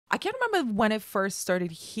can't remember when I first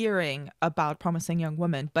started hearing about Promising Young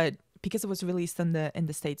Woman, but because it was released in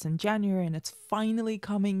the States in January and it's finally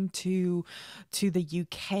coming to the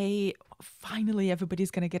UK, finally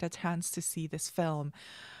everybody's gonna get a chance to see this film.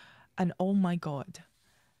 And oh my God,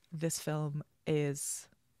 this film is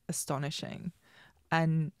astonishing.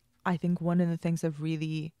 And I think one of the things that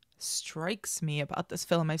really strikes me about this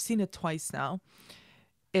film, I've seen it twice now,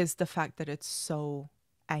 is the fact that it's so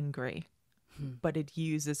angry, but it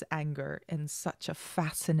uses anger in such a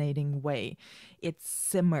fascinating way. It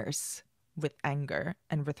simmers with anger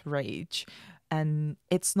and with rage. And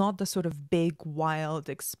it's not the sort of big, wild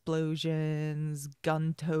explosions,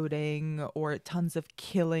 gun toting, or tons of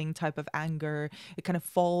killing type of anger. It kind of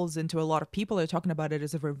falls into, a lot of people are talking about it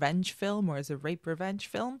as a revenge film or as a rape revenge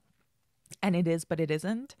film. And it is, but it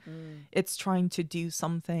isn't. It's trying to do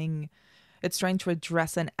something. It's trying to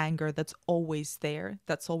address an anger that's always there,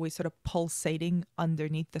 that's always sort of pulsating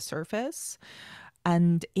underneath the surface.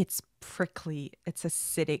 And it's prickly, it's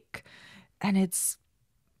acidic, and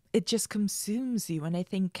it just consumes you. And I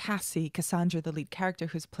think Cassandra, the lead character,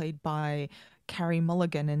 who's played by Carey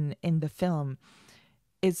Mulligan in the film,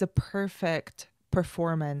 is a perfect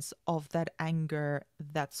performance of that anger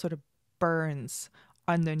that sort of burns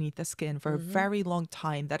underneath the skin for a very long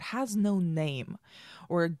time, that has no name,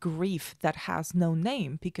 or a grief that has no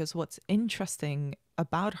name. Because what's interesting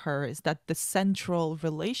about her is that the central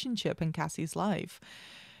relationship in Cassie's life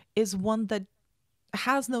is one that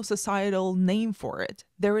has no societal name for it.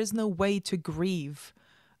 There is no way to grieve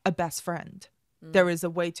a best friend. There is a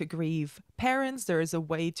way to grieve parents, there is a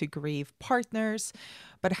way to grieve partners,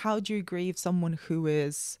 but how do you grieve someone who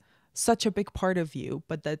is such a big part of you,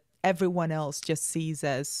 but that everyone else just sees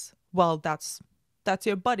as, well, that's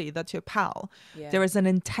your buddy, that's your pal. Yeah. There is an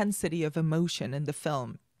intensity of emotion in the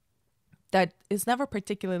film that is never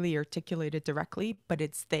particularly articulated directly, but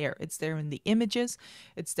it's there. It's there in the images,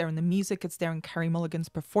 it's there in the music, it's there in Carey Mulligan's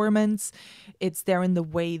performance, it's there in the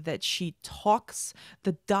way that she talks.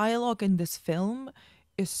 The dialogue in this film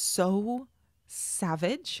is so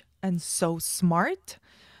savage and so smart.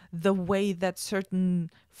 The way that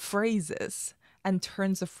certain phrases and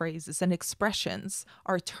turns of phrases and expressions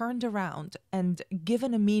are turned around and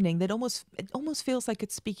given a meaning that it almost feels like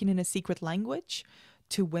it's speaking in a secret language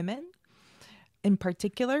to women in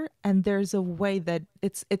particular. And there's a way that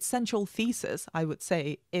its central thesis, I would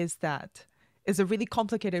say, is a really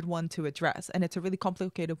complicated one to address, and it's a really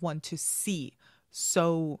complicated one to see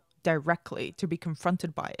so directly, to be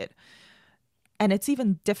confronted by it. And it's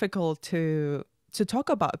even difficult to talk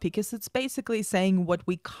about, because it's basically saying what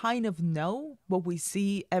we kind of know, what we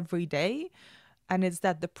see every day, and it's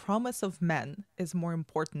that the promise of men is more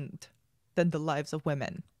important than the lives of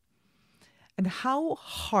women. And how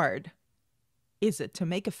hard is it to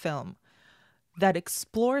make a film that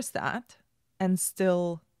explores that and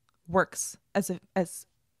still works as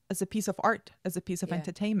a piece of art, as a piece of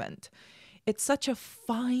entertainment? It's such a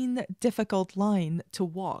fine, difficult line to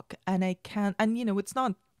walk, and it's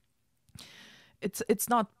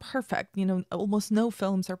not perfect. Almost no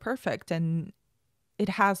films are perfect, and it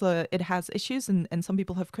has issues, and some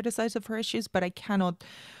people have criticized it for issues, but I cannot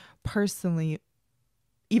personally,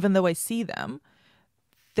 even though I see them,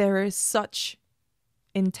 there is such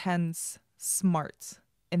intense smarts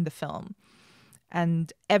in the film,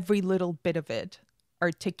 and every little bit of it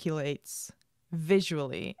articulates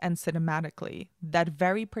visually and cinematically that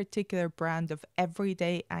very particular brand of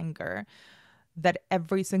everyday anger that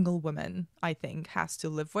every single woman, I think, has to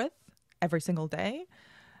live with every single day.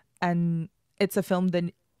 And it's a film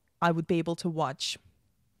that I would be able to watch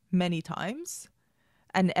many times,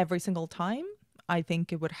 and every single time I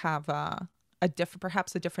think it would have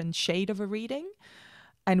perhaps a different shade of a reading,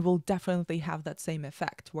 and will definitely have that same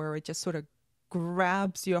effect where it just sort of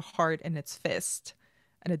grabs your heart in its fist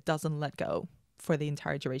and it doesn't let go for the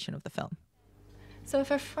entire duration of the film. So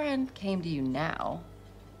if a friend came to you now,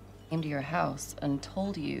 came to your house and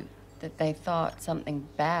told you that they thought something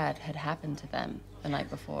bad had happened to them the night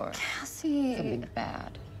before. Cassie. Something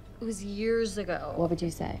bad. It was years ago. What would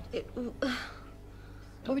you say?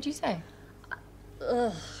 What would you say?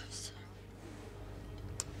 Ugh.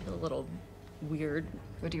 A little weird.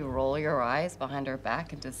 Would you roll your eyes behind her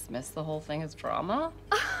back and dismiss the whole thing as drama?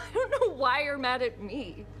 I don't know why you're mad at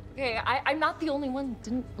me. Okay, I'm not the only one who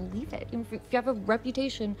didn't believe it. If you have a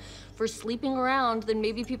reputation for sleeping around, then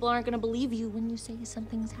maybe people aren't going to believe you when you say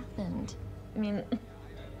something's happened. I mean,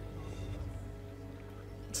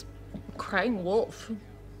 it's crying wolf.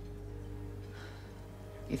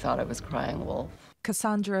 You thought I was crying wolf?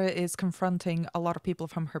 Cassandra is confronting a lot of people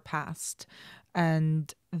from her past.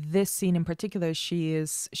 And this scene in particular,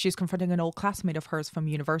 she's confronting an old classmate of hers from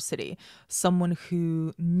university, someone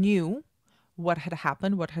who knew what had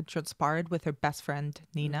happened, what had transpired with her best friend,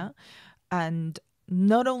 Nina, and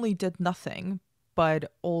not only did nothing,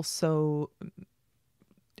 but also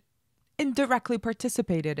indirectly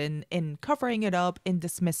participated in covering it up, in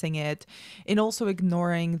dismissing it, in also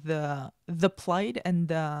ignoring the plight and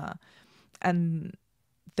the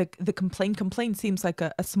complaint. Complaint seems like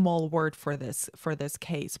a small word for this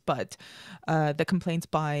case, but the complaints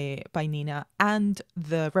by Nina and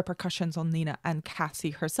the repercussions on Nina and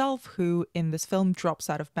Cassie herself, who in this film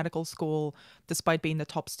drops out of medical school despite being the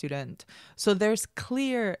top student. So there's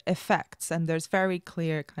clear effects and there's very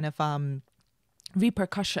clear kind of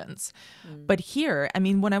repercussions. But here, I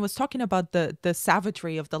mean, when I was talking about the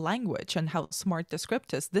savagery of the language and how smart the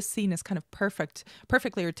script is, this scene is kind of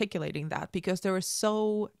perfectly articulating that, because there are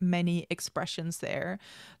so many expressions there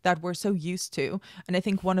that we're so used to. And I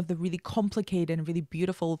think one of the really complicated and really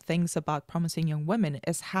beautiful things about Promising Young Women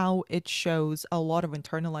is how it shows a lot of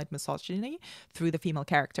internalized misogyny through the female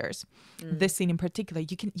characters. This scene in particular,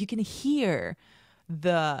 you can hear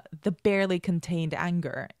the barely contained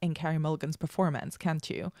anger in Carey Mulligan's performance, can't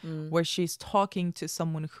you? Where she's talking to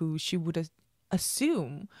someone who she would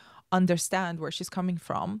assume understand where she's coming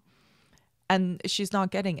from, and she's not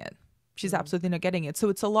getting it. She's absolutely not getting it. So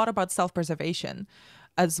it's a lot about self-preservation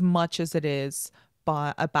as much as it is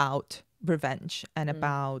about revenge and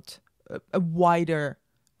about a wider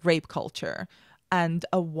rape culture and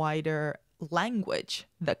a wider language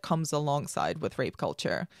that comes alongside with rape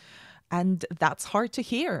culture. And that's hard to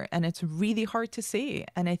hear, and it's really hard to see.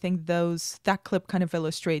 And I think that clip kind of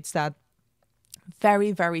illustrates that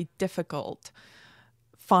very, very difficult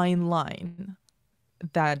fine line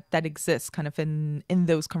that exists kind of in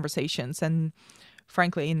those conversations, and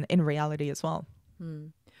frankly in reality as well.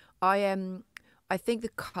 I think the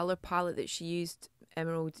color palette that she used,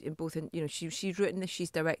 Emerald, in both, she's written this, she's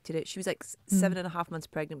directed it. She was like 7.5 months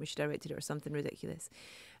pregnant when she directed it, or something ridiculous.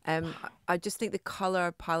 I just think the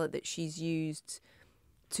color palette that she's used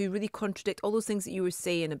to really contradict all those things that you were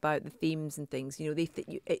saying about the themes and things.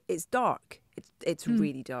 It's dark. It's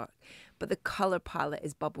really dark. But the color palette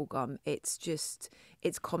is bubblegum. It's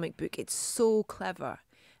comic book. It's so clever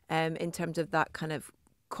in terms of that kind of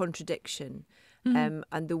contradiction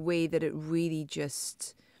and the way that it really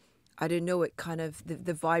just, I don't know, it kind of,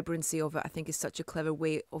 the vibrancy of it, I think, is such a clever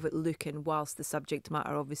way of it looking, whilst the subject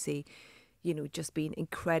matter obviously, just being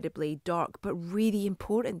incredibly dark, but really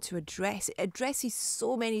important to address. It addresses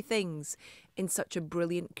so many things in such a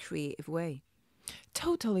brilliant, creative way.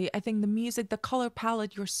 Totally. I think the music, the color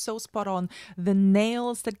palette, you're so spot on. The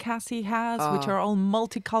nails that Cassie has, which are all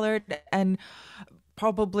multicolored, and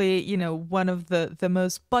probably, one of the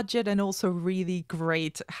most budget and also really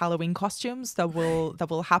great Halloween costumes that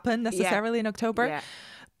will happen necessarily in October. Yeah.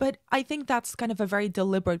 But I think that's kind of a very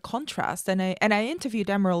deliberate contrast. And I interviewed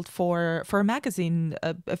Emerald for a magazine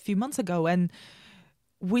a few months ago, and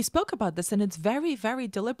we spoke about this, and it's very, very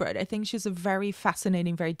deliberate. I think she's a very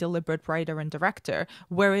fascinating, very deliberate writer and director,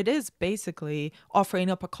 where it is basically offering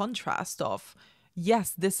up a contrast of,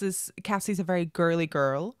 yes, Cassie's a very girly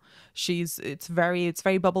girl. It's very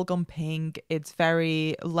bubblegum pink. It's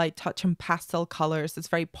very light touch and pastel colors. It's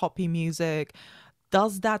very poppy music.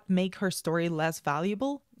 Does that make her story less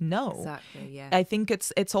valuable? No. Exactly, yeah. I think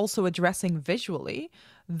it's also addressing visually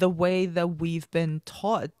the way that we've been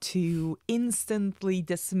taught to instantly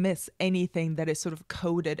dismiss anything that is sort of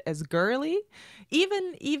coded as girly,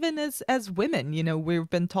 even as women. We've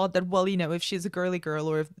been taught that, well, if she's a girly girl,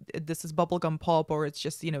 or if this is bubblegum pop, or it's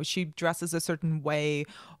just, she dresses a certain way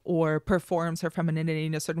or performs her femininity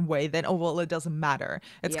in a certain way, then, oh, well, it doesn't matter.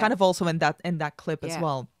 It's kind of also in that clip as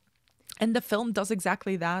well. And the film does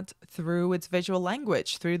exactly that through its visual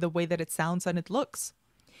language, through the way that it sounds and it looks.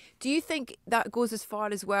 Do you think that goes as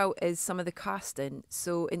far as well as some of the casting?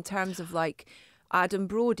 So in terms of like Adam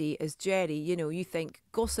Brody as Jerry, you think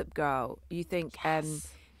Gossip Girl, you think, the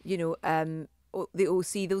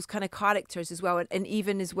OC, those kind of characters as well. And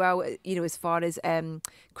even as well, as far as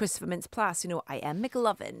Christopher Mintz-Plasse, I Am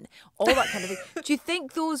McLovin, all that kind of thing. Do you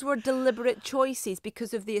think those were deliberate choices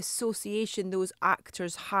because of the association those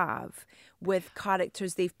actors have with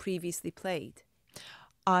characters they've previously played?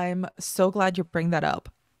 I'm so glad you bring that up,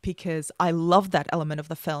 because I love that element of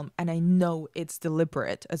the film, and I know it's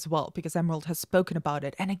deliberate as well, because Emerald has spoken about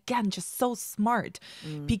it. And again, just so smart,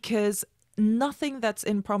 because nothing that's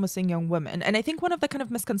in Promising Young Women, and I think one of the kind of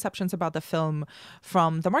misconceptions about the film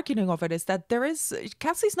from the marketing of it is that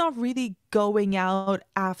Cassie's not really going out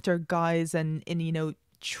after guys and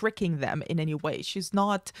tricking them in any way. She's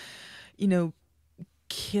not, you know,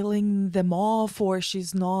 killing them off, or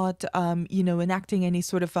she's not, you know, enacting any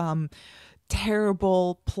sort of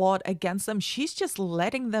terrible plot against them. She's just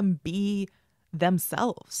letting them be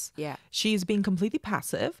themselves. Yeah. She's being completely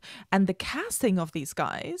passive. And the casting of these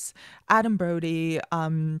guys, Adam Brody,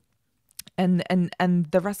 and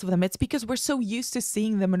the rest of them, it's because we're so used to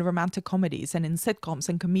seeing them in romantic comedies and in sitcoms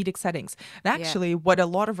and comedic settings. And actually, what a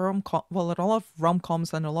lot of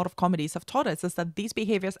rom-coms and a lot of comedies have taught us is that these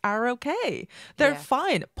behaviors are okay. They're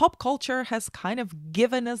fine. Pop culture has kind of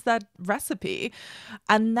given us that recipe,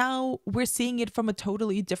 and now we're seeing it from a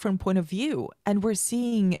totally different point of view. And we're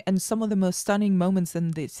seeing, and some of the most stunning moments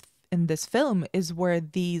in this film is where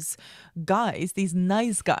these guys, these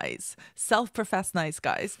nice guys, self-professed nice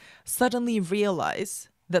guys, suddenly realize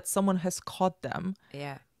that someone has caught them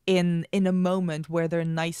in a moment where their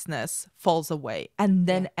niceness falls away, and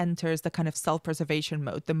then enters the kind of self-preservation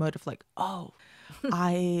mode, the mode of like, oh,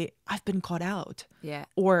 I've been caught out. Yeah.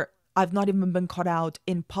 Or I've not even been caught out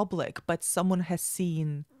in public, but someone has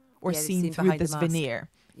seen or they've seen seen through behind the this mask. veneer.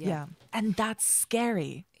 Yeah. And that's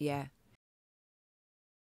scary. Yeah.